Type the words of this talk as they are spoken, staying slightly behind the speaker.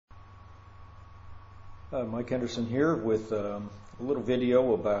Mike Henderson here with a little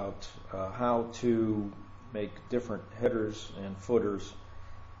video about how to make different headers and footers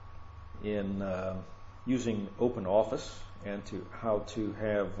in using OpenOffice, and how to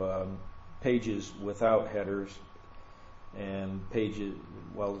have pages without headers and pages,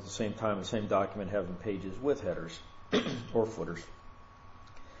 while at the same time the same document having pages with headers or footers.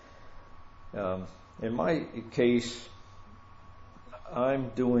 In my case,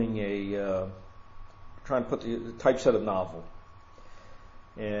 I'm doing trying to put the typeset a novel,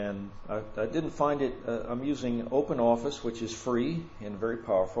 and I didn't find it. I'm using OpenOffice, which is free and very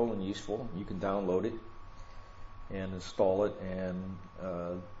powerful and useful. You can download it and install it, and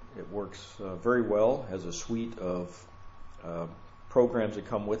it works very well. Has a suite of programs that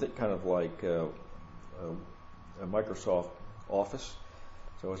come with it, kind of like a Microsoft Office.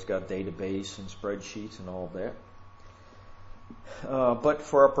 So it's got database and spreadsheets and all of that. But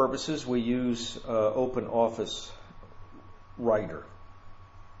for our purposes, we use OpenOffice Writer.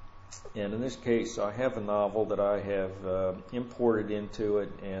 And in this case, I have a novel that I have imported into it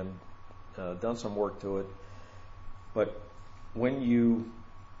and done some work to it. But when you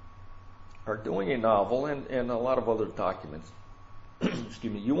are doing a novel and a lot of other documents,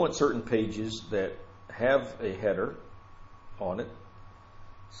 excuse me, you want certain pages that have a header on it,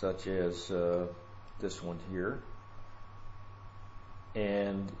 such as this one here.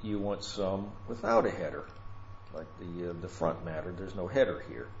 And you want some without a header, like the front matter. There's no header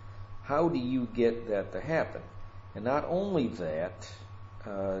here. How do you get that to happen? And not only that,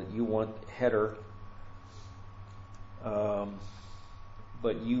 you want header,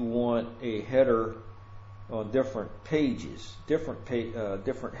 but you want a header on different pages, different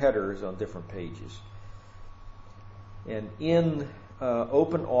headers on different pages. And in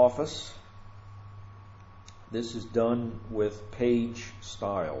OpenOffice, this is done with page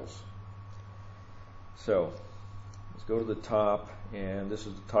styles. So let's go to the top, and this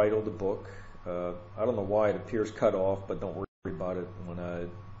is the title of the book. I don't know why it appears cut off, but don't worry about it when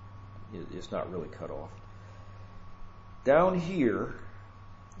it's not really cut off. Down here,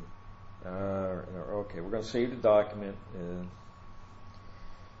 okay, we're going to save the document.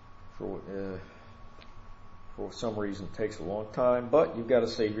 For some reason, it takes a long time, but you've got to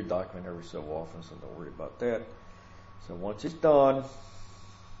save your document every so often, so don't worry about that. So once it's done,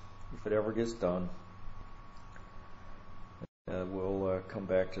 if it ever gets done, we'll come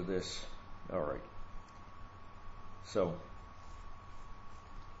back to this. All right. So,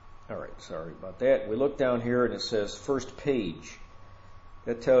 all right, sorry about that. We look down here and it says first page.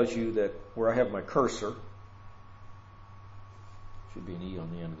 That tells you that where I have my cursor, should be an E on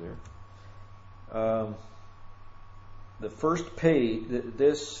the end of there. The first page,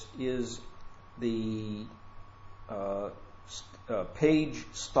 this is the page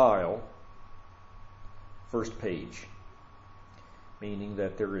style, first page, meaning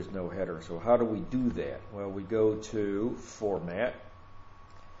that there is no header. So how do we do that? Well, we go to Format,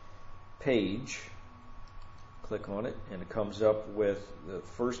 Page, click on it, and it comes up with the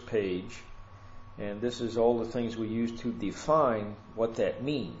first page. And this is all the things we use to define what that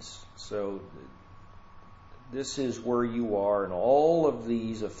means. So this is where you are, and all of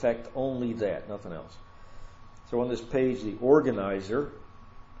these affect only that, nothing else. So on this page, the organizer,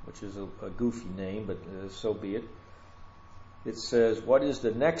 which is a goofy name, but so be it, it says, what is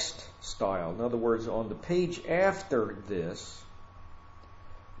the next style? In other words, on the page after this,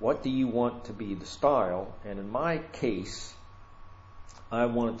 what do you want to be the style? And in my case, I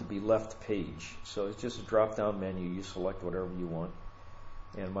want it to be left page. So it's just a drop-down menu. You select whatever you want.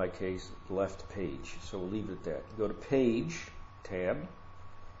 In my case, left page. So we'll leave it at that. Go to Page tab,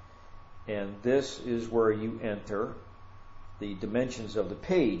 and this is where you enter the dimensions of the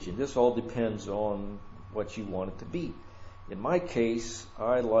page, and this all depends on what you want it to be. In my case,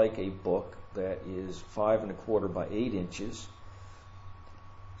 I like a book that is 5 1/4 by 8 inches.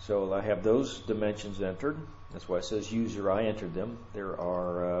 So I have those dimensions entered. That's why it says user. I entered them. There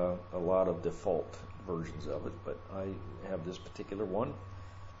are a lot of default versions of it, but I have this particular one.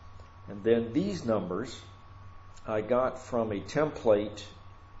 And then these numbers I got from a template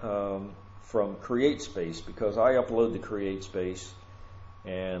from CreateSpace, because I upload the CreateSpace,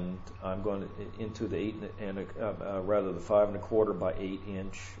 and I'm going into the the 5 1/4 by 8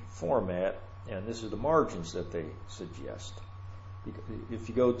 inch format, and this is the margins that they suggest. If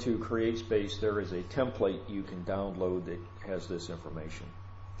you go to CreateSpace, there is a template you can download that has this information.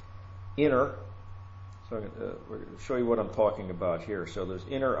 Inner. So we're going to show you what I'm talking about here. So there's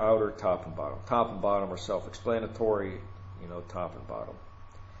inner, outer, top, and bottom. Top and bottom are self-explanatory, top and bottom.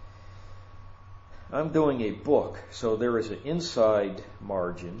 I'm doing a book, so there is an inside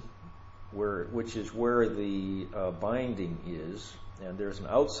margin which is where the binding is, and there's an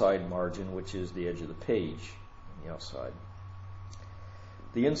outside margin, which is the edge of the page on the outside.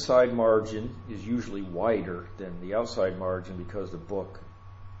 The inside margin is usually wider than the outside margin because the book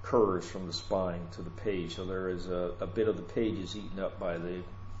curves from the spine to the page, so there is a bit of the page is eaten up by the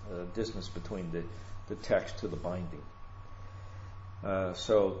distance between the text to the binding.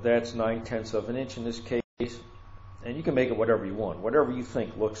 So that's 9/10 of an inch in this case, and you can make it whatever you want. Whatever you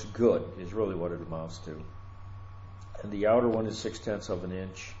think looks good is really what it amounts to. And the outer one is 6/10 of an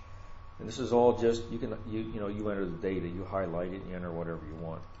inch. And this is all just, you enter the data, you highlight it, and you enter whatever you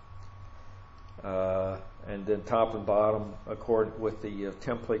want. And then top and bottom, according with the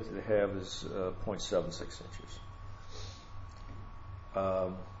template that they have, is 0.76 inches.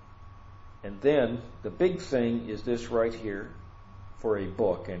 And then the big thing is this right here, for a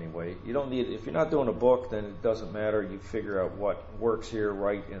book anyway. You don't need, if you're not doing a book, then it doesn't matter. You figure out what works here,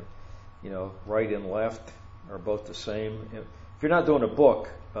 right and left are both the same. If you're not doing a book,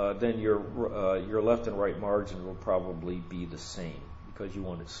 then your left and right margin will probably be the same because you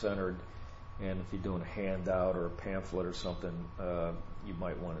want it centered. And if you're doing a handout or a pamphlet or something, you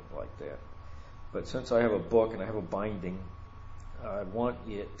might want it like that. But since I have a book and I have a binding, I want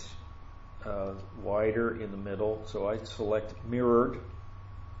it wider in the middle, so I select mirrored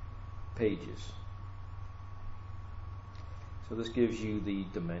pages. So this gives you the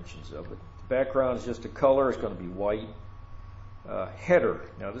dimensions of it. The background is just a color. It's going to be white. Header.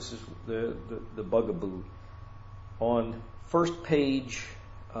 Now this is the bugaboo. On first page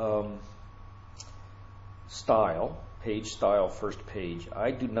style, page style first page,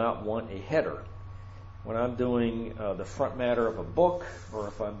 I do not want a header. When I'm doing the front matter of a book, or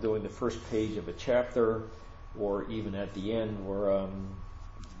if I'm doing the first page of a chapter, or even at the end where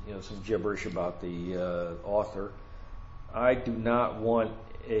some gibberish about the author, I do not want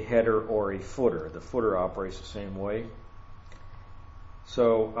a header or a footer. The footer operates the same way.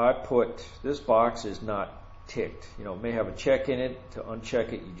 So I put, this box is not ticked. It may have a check in it. To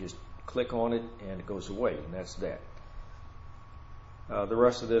uncheck it, you just click on it and it goes away, and that's that. The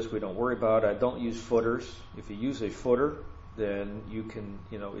rest of this we don't worry about. I don't use footers. If you use a footer, then you can,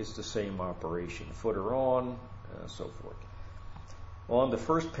 it's the same operation. Footer on, so forth. On the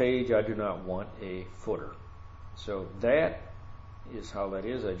first page, I do not want a footer. So that is how that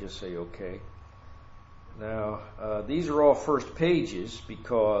is. I just say OK. Now, these are all first pages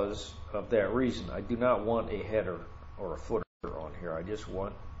because of that reason. I do not want a header or a footer on here. I just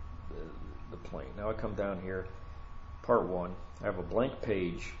want the plain. Now I come down here, part 1. I have a blank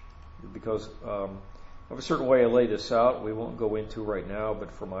page because I have a certain way I lay this out. We won't go into right now,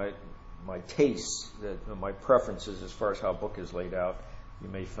 but for my tastes, my preferences as far as how a book is laid out, you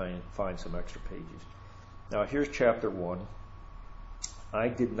may find some extra pages. Now here's chapter 1. I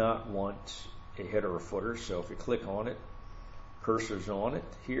did not want a header or footer, so if you click on it, cursor's on it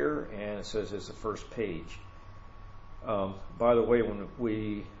here, and it says it's the first page. By the way,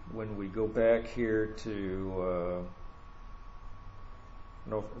 when we go back here to I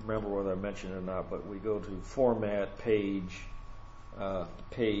don't remember whether I mentioned it or not, but we go to format, page,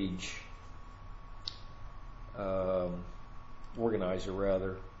 organizer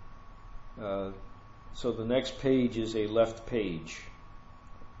rather. So the next page is a left page.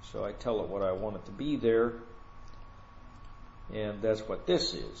 So I tell it what I want it to be there, and that's what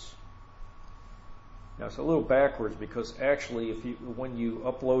this is. Now it's a little backwards because actually, when you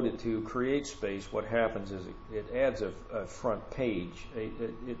upload it to CreateSpace, what happens is it adds a front page.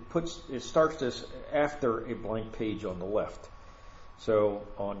 It starts this after a blank page on the left. So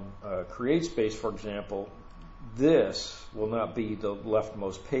on CreateSpace, for example, this will not be the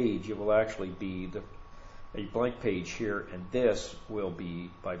leftmost page. It will actually be a blank page here, and this will be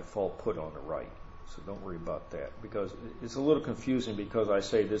by default put on the right. So don't worry about that, because it's a little confusing because I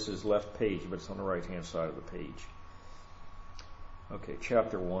say this is left page, but it's on the right-hand side of the page. Okay,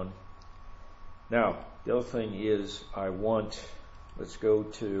 chapter 1. Now, the other thing is let's go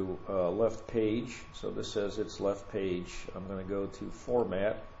to left page. So this says it's left page. I'm going to go to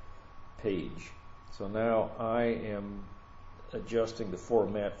format, page. So now I am adjusting the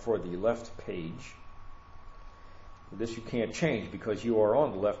format for the left page. This you can't change because you are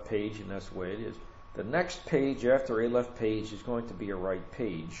on the left page, and that's the way it is. The next page after a left page is going to be a right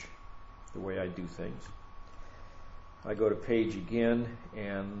page, the way I do things. I go to page again,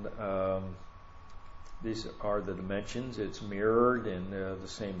 and these are the dimensions. It's mirrored and the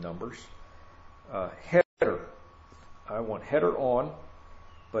same numbers. Header. I want header on,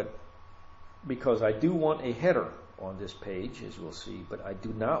 but because I do want a header on this page, as we'll see, but I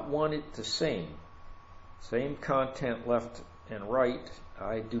do not want it the same content left and right,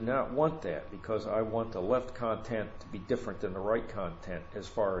 I do not want that because I want the left content to be different than the right content as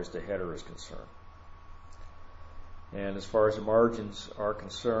far as the header is concerned. And as far as the margins are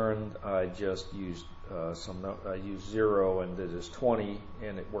concerned, I just used I used 0 and it is 20,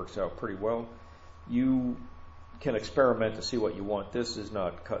 and it works out pretty well. You can experiment to see what you want. This is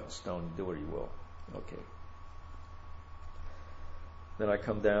not cut in stone. Do what you will. Okay. Then I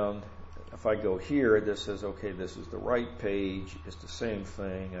come down. If I go here, this says, okay, this is the right page. It's the same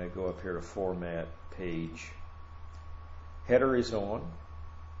thing. I go up here to Format, Page. Header is on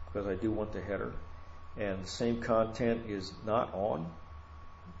because I do want the header. And the same content is not on.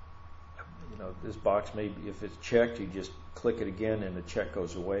 You know, this box may be, if it's checked, you just click it again and the check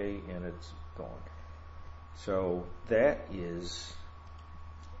goes away and it's gone. So that is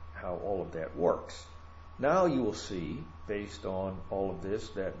how all of that works. Now you will see, based on all of this,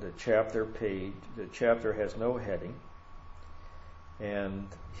 that the chapter has no heading. And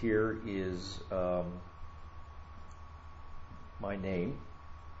here is my name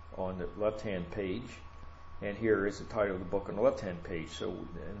on the left-hand page, and here is the title of the book on the left-hand page. So,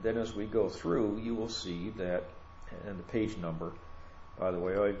 and then as we go through, you will see that, and the page number. By the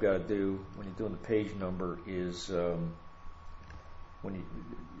way, all you've got to do when you're doing the page number is to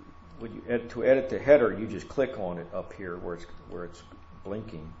edit the header, you just click on it up here where it's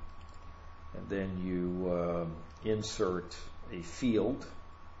blinking, and then you insert a field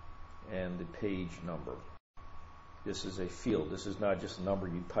and the page number. This is a field. This is not just a number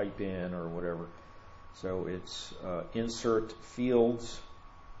you type in or whatever. So it's insert fields,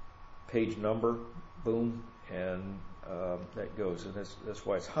 page number, boom, and that goes. And that's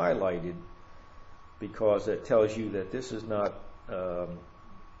why it's highlighted, because it tells you that this is not a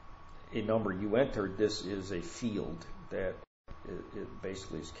number you entered. This is a field that it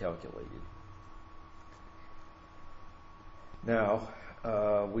basically is calculated. Now,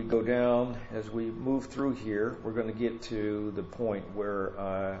 we go down, as we move through here, we're going to get to the point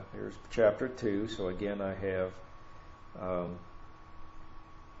where here's chapter 2. So again, I have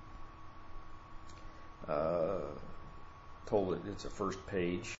told it it's a first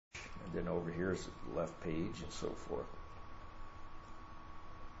page, and then over here is the left page, and so forth.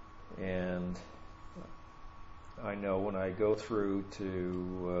 And I know when I go through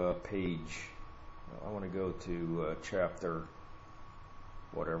to page, I want to go to chapter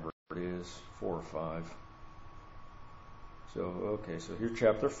whatever it is, 4 or 5. So, okay, so here's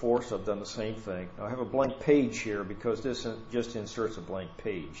chapter 4, so I've done the same thing. Now I have a blank page here because this just inserts a blank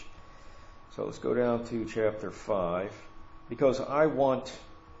page. So let's go down to chapter 5, because I want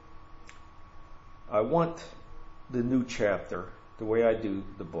the new chapter, the way I do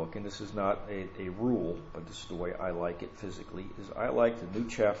the book, and this is not a rule, but this is the way I like it physically, is I like the new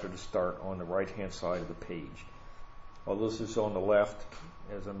chapter to start on the right-hand side of the page. Although this is on the left,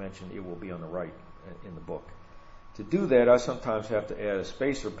 as I mentioned, it will be on the right in the book. To do that, I sometimes have to add a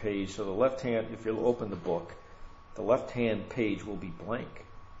spacer page, so the left-hand, if you'll open the book, the left-hand page will be blank,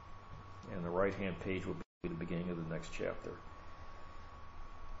 and the right-hand page will be the beginning of the next chapter.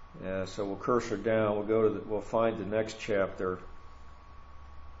 So we'll cursor down, we'll find the next chapter,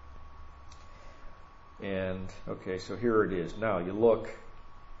 and okay, so here it is. Now you look,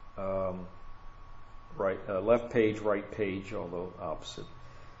 left page, right page, although opposite.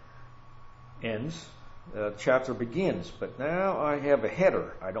 Ends. Chapter begins, but now I have a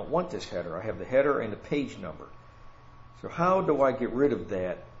header. I don't want this header. I have the header and the page number. So how do I get rid of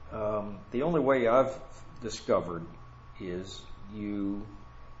that? The only way I've discovered is you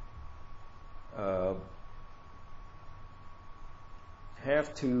have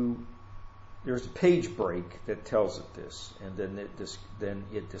to. There's a page break that tells it this, and then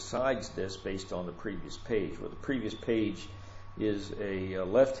it decides this based on the previous page. Well, the previous page is a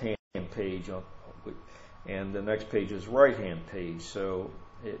left-hand page, and the next page is right-hand page, so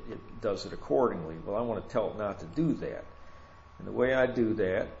it does it accordingly. Well, I want to tell it not to do that, and the way I do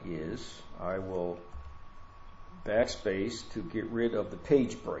that is I will backspace to get rid of the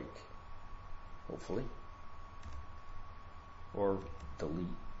page break, hopefully, or delete.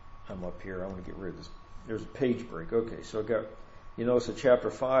 I'm up here. I want to get rid of this. There's a page break. Okay, so I got. You notice that chapter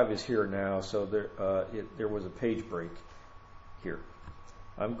 5 is here now, so there was a page break here.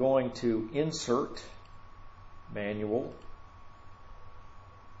 I'm going to insert manual,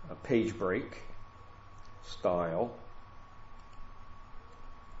 a page break, style,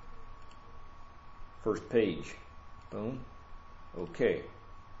 first page. Boom. Okay.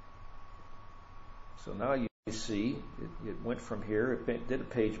 So now you see it went from here, it did a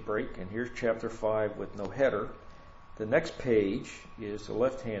page break, and here's chapter 5 with no header. The next page is the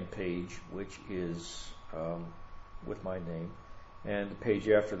left-hand page, which is with my name. And the page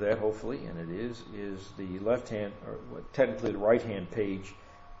after that, hopefully, and it is the left-hand, or technically the right-hand page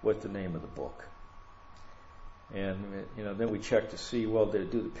with the name of the book. And then we check to see, well, did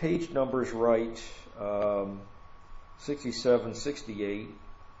it do the page numbers right? 67, 68,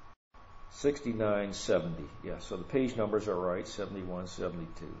 69, 70. Yeah, so the page numbers are right, 71,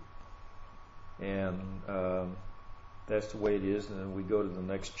 72. And that's the way it is. And then we go to the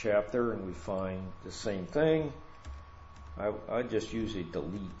next chapter and we find the same thing. I just use a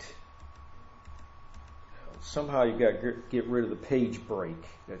delete. Somehow you got to get rid of the page break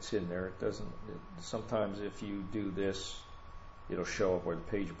that's in there. It doesn't. Sometimes if you do this, it'll show up where the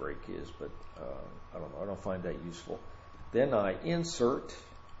page break is, but I don't know. I don't find that useful. Then I insert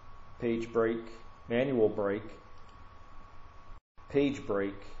page break, manual break, page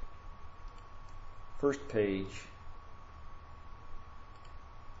break, first page.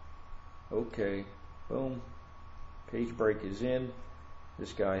 Okay, boom. Page break is in.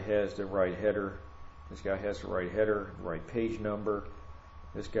 This guy has the right header. This guy has the right header, right page number.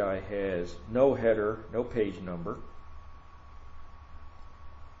 This guy has no header, no page number.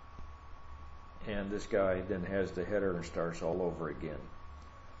 And this guy then has the header and starts all over again.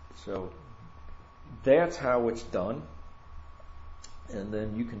 So that's how it's done. And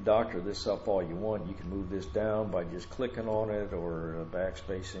then you can doctor this up all you want. You can move this down by just clicking on it or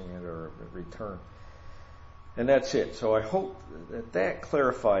backspacing it or return. And that's it. So I hope that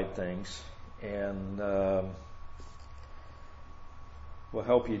clarified things and will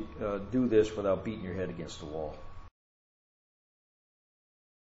help you do this without beating your head against the wall.